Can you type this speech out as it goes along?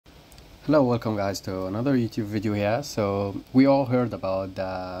Hello, welcome guys to another YouTube video here. So we all heard about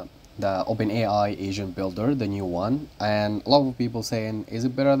the OpenAI agent builder, the new one, and a lot of people saying, is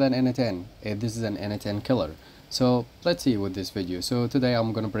it better than n8n? This is an n8n killer. So let's see with this video. So today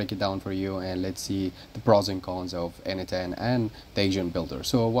I'm gonna break it down for you and let's see the pros and cons of n8n and the agent builder.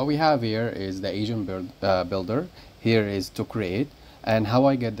 So what we have here is the agent builder. Here is to create. And how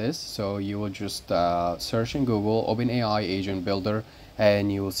I get this, so you will just search in Google OpenAI agent builder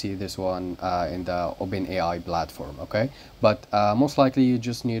and you will see this one in the OpenAI platform. Okay, but most likely you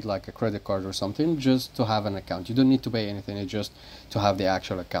just need like a credit card or something just to have an account. You don't need to pay anything, it's just to have the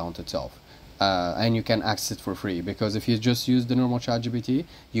actual account itself. And you can access it for free, because if you just use the normal ChatGPT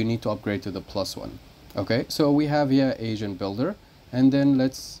you need to upgrade to the plus one. Okay, so we have here agent builder, and then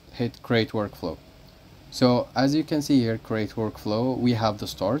let's hit create workflow. So as you can see here, create workflow, we have the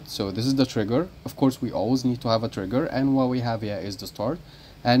start. So this is the trigger. Of course, we always need to have a trigger, and what we have here is the start,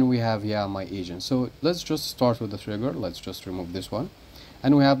 and we have here my agent. So let's just start with the trigger. Let's just remove this one,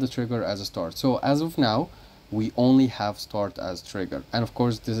 and we have the trigger as a start. So as of now, we only have start as trigger, and of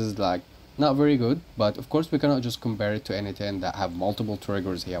course this is like not very good, but of course we cannot just compare it to n8n that have multiple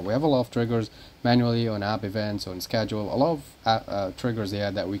triggers here. We have a lot of triggers manually on app events, on schedule, a lot of triggers here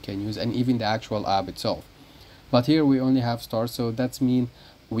that we can use, and even the actual app itself. But here we only have start, so that's mean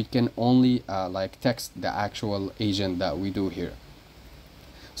we can only like text the actual agent that we do here.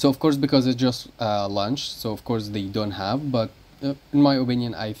 So of course, because it's just launched, so of course they don't have, but in my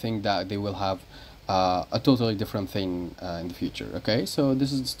opinion I think that they will have a totally different thing in the future. Okay, so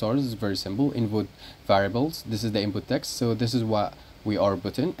this is the start. This is very simple. Input variables, this is the input text, so this is what we are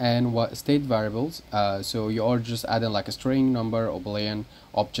putting, and what state variables, so you are just adding like a string, number, or boolean,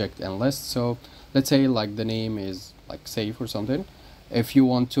 object, and list. So let's say like the name is like Seif or something. If you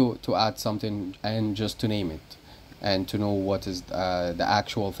want to add something and just to name it and to know what is the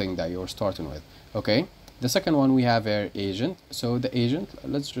actual thing that you're starting with. Okay, the second one we have our agent. So the agent,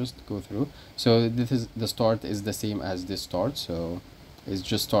 let's just go through. So this is the start is the same as this start, so it's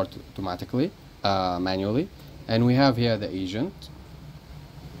just start automatically manually. And we have here the agent.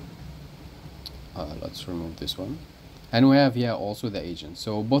 Let's remove this one, and we have here also the agent.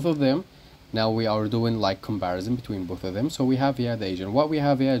 So both of them, now we are doing like comparison between both of them. So we have here the agent. What we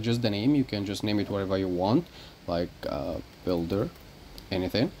have here is just the name. You can just name it whatever you want, like builder,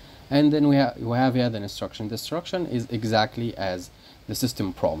 anything. And then we have here the instruction. The instruction is exactly as the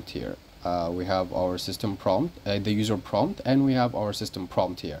system prompt here. We have our system prompt, the user prompt, and we have our system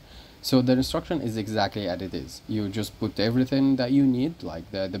prompt here. So the instruction is exactly as it is. You just put everything that you need,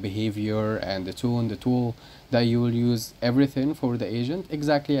 like the behavior and the tool that you will use, everything for the agent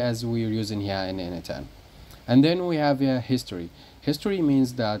exactly as we're using here in n8n. And then we have here history. History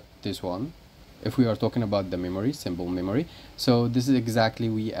means that this one, if we are talking about the memory, simple memory, so this is exactly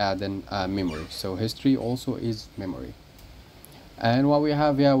we add in memory. So history also is memory. And what we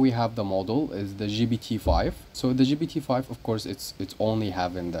have here, we have the model is the GPT-5. So the GPT-5, of course, it's only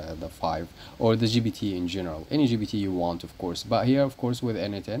having the 5, or the GPT in general, any GPT you want, of course. But here, of course, with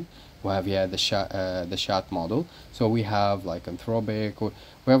n8n, we have here the chat model. So we have like Anthropic,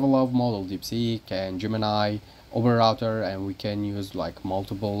 we have a lot of model, DeepSeek and Gemini, OpenRouter, and we can use like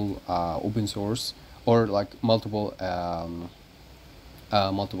multiple open source, or like multiple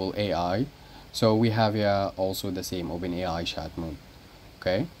multiple AI. So we have here also the same OpenAI chat mode.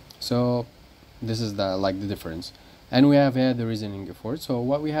 Okay, so this is the like the difference. And we have here the reasoning effort. So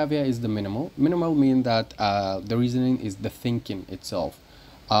what we have here is the minimal. Minimal mean that the reasoning is the thinking itself.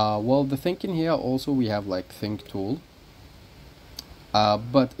 Well, the thinking here also we have like think tool.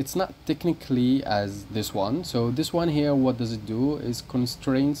 But it's not technically as this one. So this one here, what does it do is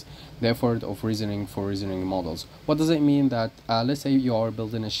constrains the effort of reasoning for reasoning models. What does it mean? That let's say you are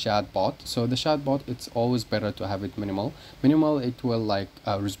building a chatbot. So the chatbot, it's always better to have it minimal. Minimal, it will like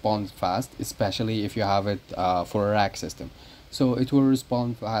respond fast, especially if you have it for a rack system. So it will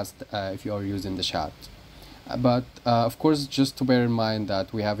respond fast if you are using the chat. But of course, just to bear in mind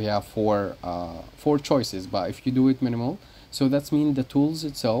that we have here four choices. But if you do it minimal, so that's mean the tools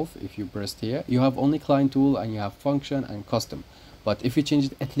itself, if you press here, you have only client tool and you have function and custom. But if you change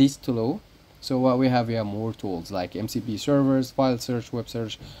it at least to low, so what we have here more tools like MCP servers, file search, web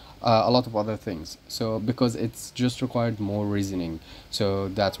search, a lot of other things. So because it's just required more reasoning, so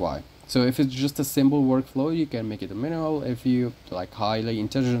that's why. So if it's just a simple workflow, you can make it a minimal. If you like highly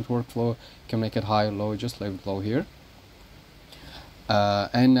intelligent workflow, you can make it high or low, just leave it low here.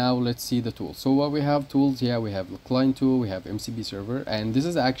 And now let's see the tools. So what we have tools here, we have the client tool, we have MCP server, and this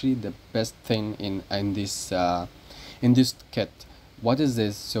is actually the best thing in this kit. what is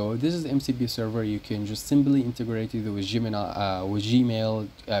this? So this is the MCP server. You can just simply integrate it with Gemini, with Gmail,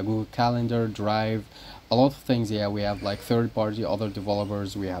 Google Calendar, Drive, a lot of things. Yeah, we have like third-party other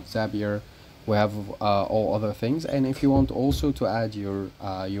developers. We have Zapier, we have all other things. And if you want also to add your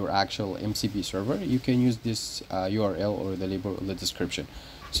actual MCP server, you can use this URL or the label in the description.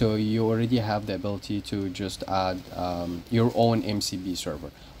 So you already have the ability to just add your own MCP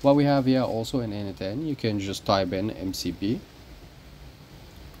server. What we have here also in n8n, you can just type in MCP,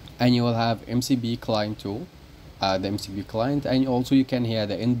 and you will have MCP client tool, the MCP client, and also you can hear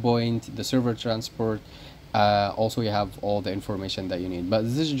the endpoint, the server transport. Also you have all the information that you need, but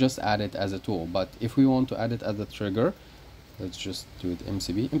this is just added as a tool. But if we want to add it as a trigger, let's just do it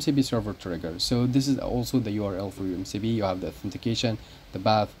MCP server trigger. So this is also the URL for your MCP. You have the authentication, the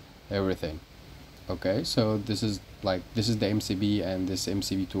path, everything. Okay, so this is the MCP, and this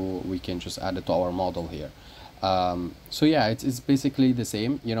MCP tool, we can just add it to our model here. So yeah, it's basically the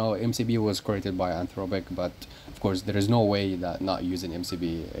same. You know, MCP was created by Anthropic, but of course there is no way that not using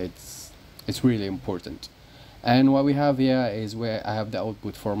MCP, it's really important. And what we have here is where I have the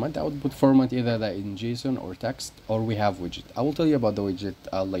output format. The output format either that in JSON or text, or we have widget. I will tell you about the widget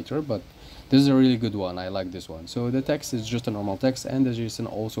later, but this is a really good one. I like this one. So the text is just a normal text, and the JSON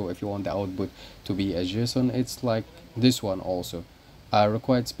also, if you want the output to be a JSON, it's like this one also.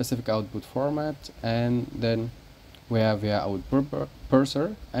 Required specific output format, and then we have here output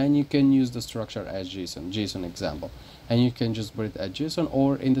parser, and you can use the structure as JSON example, and you can just put it as JSON,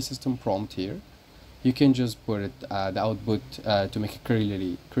 or in the system prompt here you can just put it the output to make it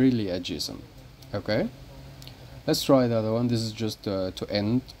clearly a JSON. Okay, let's try the other one. This is just to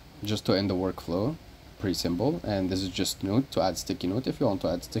end the workflow. Pretty simple. And this is just note to add sticky note. If you want to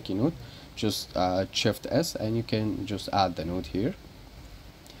add sticky note, just shift S and you can just add the note here.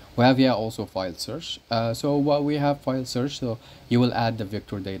 We have here also file search. So what we have file search, so you will add the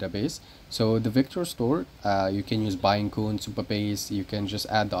vector database. So the vector store, you can use Pinecone, Supabase, you can just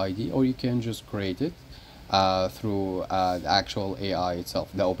add the ID, or you can just create it through the actual AI itself,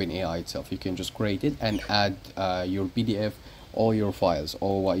 the OpenAI itself. You can just create it and add your PDF, all your files,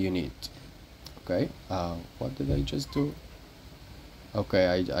 all what you need. Okay, what did I just do? Okay,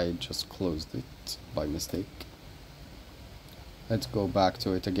 I just closed it by mistake. Let's go back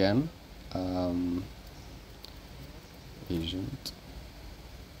to it again.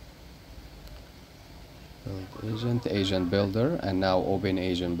 Agent builder, and now open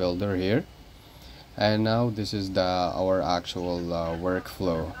agent builder here. And now this is our actual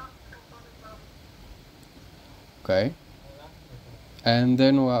workflow. Okay, and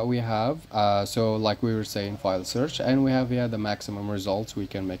then what we have, so like we were saying, file search, and we have here the maximum results. We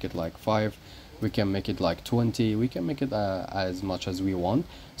can make it like 5, we can make it like 20, we can make it as much as we want.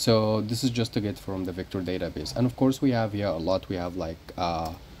 So this is just to get from the vector database. And of course we have here a lot. We have like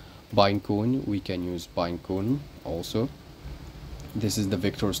Pinecone, we can use Pinecone also. This is the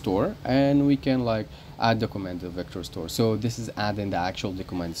vector store, and we can like add document to the vector store. So this is adding the actual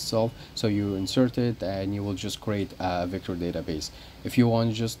document itself. So you insert it and you will just create a vector database. If you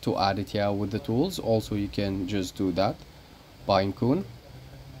want just to add it here with the tools, also you can just do that, Pinecone,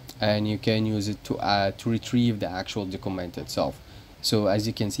 and you can use it to retrieve the actual document itself. So as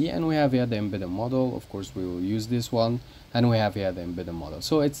you can see, and we have here the embedded model. Of course we will use this one, and we have here the embedded model.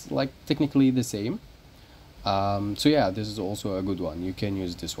 So it's like technically the same. So yeah, this is also a good one. You can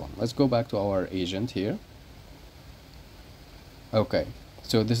use this one. Let's go back to our agent here. Okay,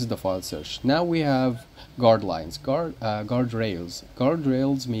 so this is the file search. Now we have guardrails.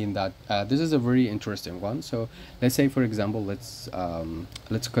 Guardrails mean that this is a very interesting one. So let's say, for example, let's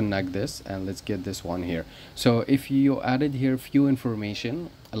connect this and let's get this one here. So if you added here few information,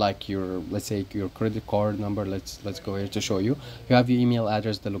 like your, let's say your credit card number, let's go here to show you. You have your email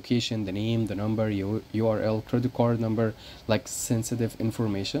address, the location, the name, the number, your URL, credit card number, like sensitive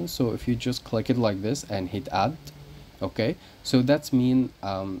information. So if you just click it like this and hit add, okay, so that's mean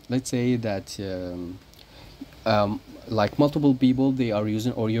let's say that like multiple people, they are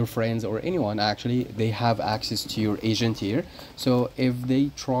using, or your friends or anyone actually, they have access to your agent here. So if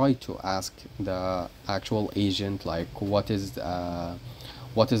they try to ask the actual agent like what is the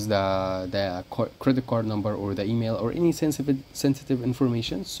credit card number or the email or any sensitive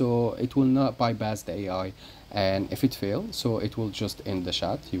information, so it will not bypass the AI, and if it fails, so it will just end the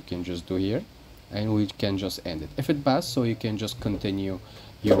chat. You can just do here and we can just end it. If it passes, so you can just continue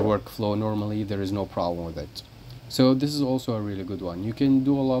your workflow normally. There is no problem with it. So this is also a really good one. You can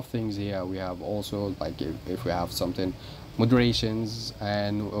do a lot of things here. We have also like if we have something moderations,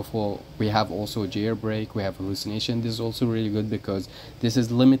 and for we have also jailbreak, we have hallucination. This is also really good because this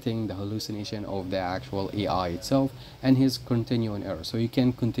is limiting the hallucination of the actual AI itself, and his continue in error, so you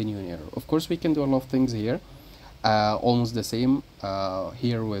can continue in error. Of course we can do a lot of things here, almost the same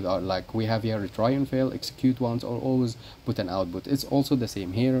here with our, like we have here retry and fail, execute once, or always put an output. It's also the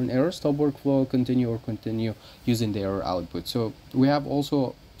same here in error, stop workflow, continue, or continue using the error output. So we have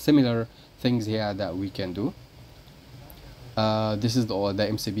also similar things here that we can do. This is the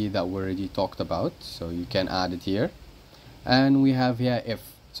MCP that we already talked about, so you can add it here. And we have here if.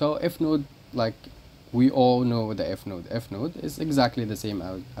 So if node, like we all know the if node. If node is exactly the same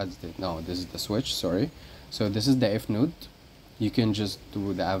as the, no, this is the switch, sorry. So this is the if node. You can just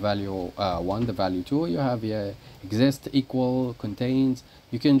do the value 1, the value 2. You have here exist, equal, contains.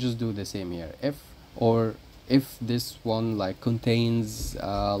 You can just do the same here. If, or if this one like contains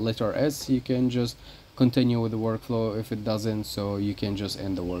letter S, you can just continue with the workflow. If it doesn't, so you can just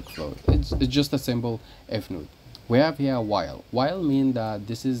end the workflow. It's just a simple if node. We have here while. While mean that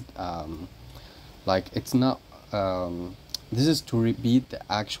this is like it's not this is to repeat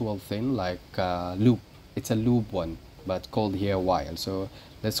the actual thing, like loop. It's a loop one, but called here while. So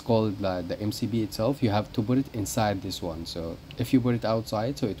let's call it the MCP itself. You have to put it inside this one. So if you put it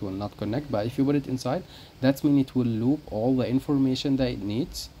outside, so it will not connect, but if you put it inside, that means it will loop all the information that it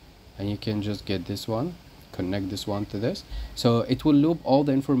needs. And you can just get this one, connect this one to this, so it will loop all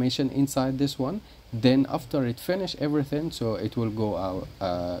the information inside this one. Then after it finish everything, so it will go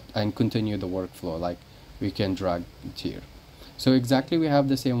out and continue the workflow. Like we can drag it here. So exactly we have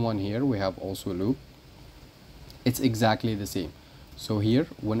the same one here. We have also loop. It's exactly the same. So here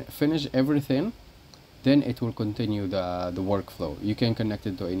when it finish everything, then it will continue the workflow. You can connect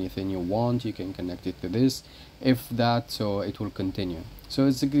it to anything you want. You can connect it to this, if that, so it will continue. So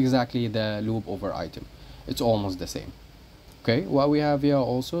it's exactly the loop over item. It's almost the same. Okay, what we have here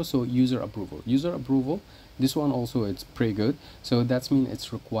also, so user approval. User approval, this one also it's pretty good. So that's mean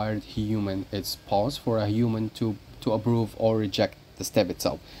it's required human. It's pause for a human to approve or reject the step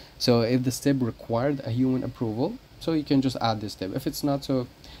itself. So if the step required a human approval, so you can just add this step. If it's not, so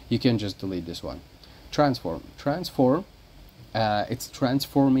you can just delete this one. Transform. It's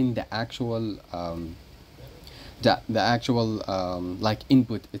transforming the actual like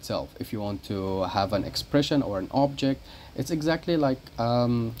input itself. If you want to have an expression or an object, it's exactly like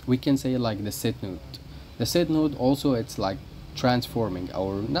we can say like the set node. The set node also, it's like transforming,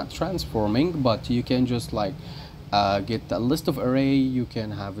 or not transforming, but you can just like get a list of array. You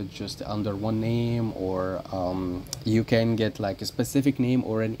can have it just under one name, or you can get like a specific name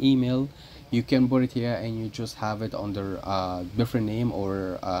or an email. You can put it here and you just have it under a different name,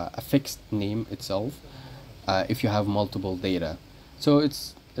 or a fixed name itself, if you have multiple data. So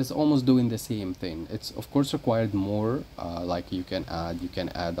it's almost doing the same thing. It's of course required more, like you can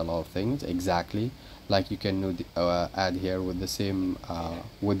add a lot of things, exactly like you can add here with the same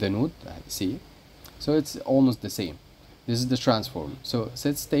with the node, see. So it's almost the same. This is the transform. So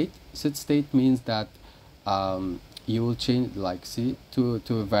set state means that you will change, like, see, to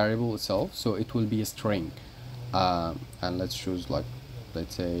a variable itself, so it will be a string, and let's choose, like,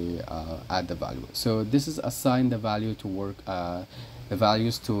 let's say add the value. So this is assign the value to the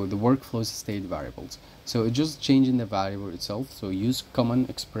values to the workflow's state variables. So it's just changing the variable itself. So use common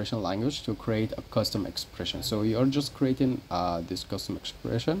expression language to create a custom expression. So you're just creating this custom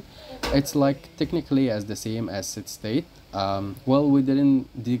expression. It's like technically as the same as set state. Well, we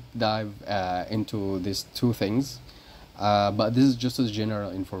didn't deep dive into these two things, but this is just a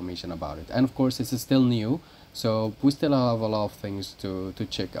general information about it. And of course, this is still new, so we still have a lot of things to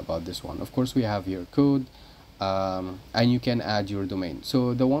check about this one. Of course, we have your code, and you can add your domain.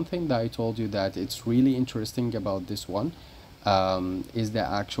 So the one thing that I told you that it's really interesting about this one is the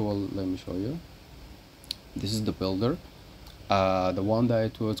actual, let me show you. This is the builder, the one that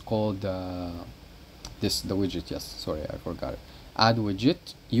it was called the widget. Yes, sorry, I forgot it. Add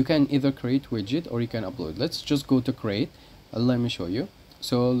widget. You can either create widget or you can upload. Let's just go to create. Let me show you.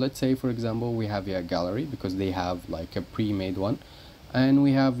 So let's say, for example, we have a gallery, because they have like a pre-made one, and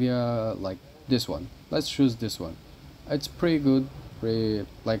we have like this one. Let's choose this one. It's pretty good, pretty,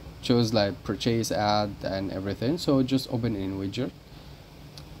 like, shows like purchase, ad, and everything. So just open in widget.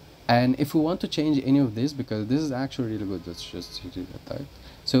 And if we want to change any of this, because this is actually really good, let's just do that.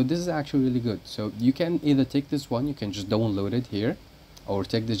 So this is actually really good. So you can either take this one, you can just download it here, or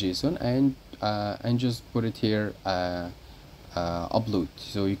take the JSON and just put it here, upload.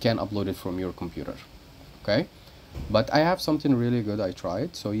 So you can upload it from your computer. Okay, but I have something really good I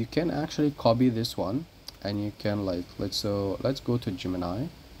tried. So you can actually copy this one, and you can, like, let's go to Gemini.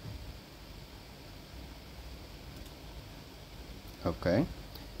 Okay,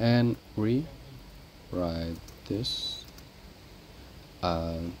 and rewrite this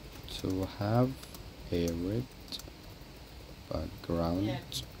uh, to have a red background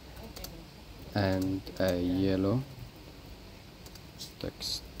and a yellow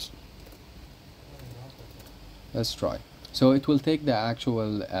text. Let's try. So it will take the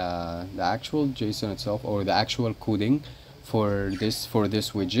actual JSON itself, or the actual coding for this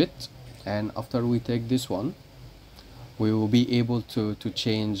widget, and after we take this one, we will be able to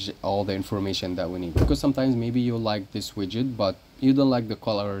change all the information that we need, because sometimes maybe you like this widget but you don't like the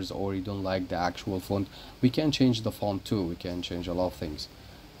colors, or you don't like the actual font. We can change the font too, we can change a lot of things.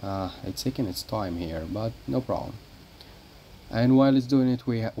 It's taking its time here, but no problem. And while it's doing it,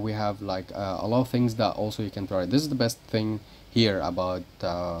 we have like a lot of things that also you can try. This is the best thing here about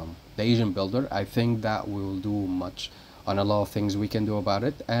the agent builder. I think that will do much on a lot of things we can do about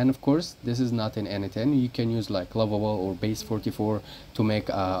it. And of course, this is not in n8n. You can use like Lovable or Base 44 to make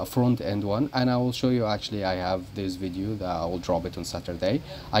a front end one, and I will show you. Actually, I have this video that I will drop it on Saturday.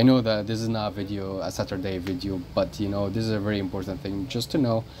 I know that this is not a Saturday video, but you know, this is a very important thing just to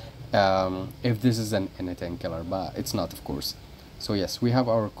know if this is an n8n killer, but it's not, of course. So yes, we have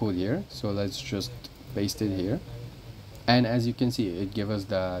our code here, so let's just paste it here, and as you can see, it gives us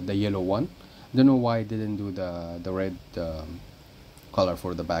the yellow one. Don't know why it didn't do the red color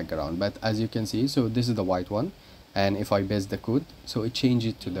for the background, but as you can see, so this is the white one, and if I paste the code, so it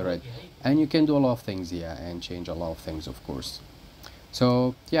changes it to the red. And you can do a lot of things here and change a lot of things, of course.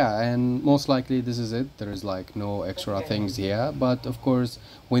 So yeah, and most likely this is it. There is like no extra things here, but of course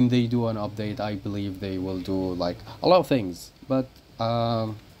when they do an update, I believe they will do like a lot of things. But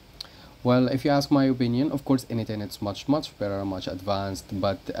well, if you ask my opinion, of course n8n it's much better, much advanced.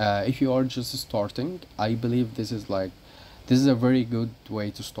 But if you are just starting, I believe this is a very good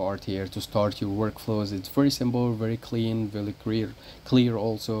way to start here, to start your workflows. It's very simple, very clean, very clear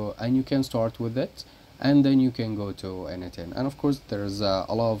also, and you can start with it, and then you can go to n8n. And of course there's a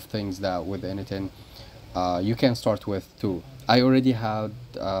lot of things that with n8n you can start with too. I already had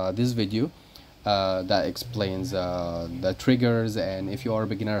this video that explains the triggers, and if you are a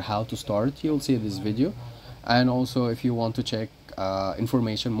beginner how to start, you'll see this video. And also if you want to check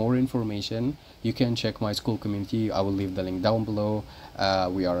more information, you can check my Skool community. I will leave the link down below.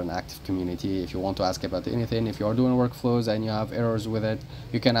 We are an active community. If you want to ask about anything, if you are doing workflows and you have errors with it,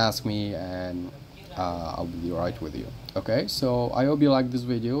 you can ask me, and I'll be right with you. Okay, so I hope you like this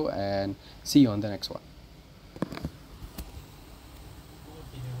video, and see you on the next one.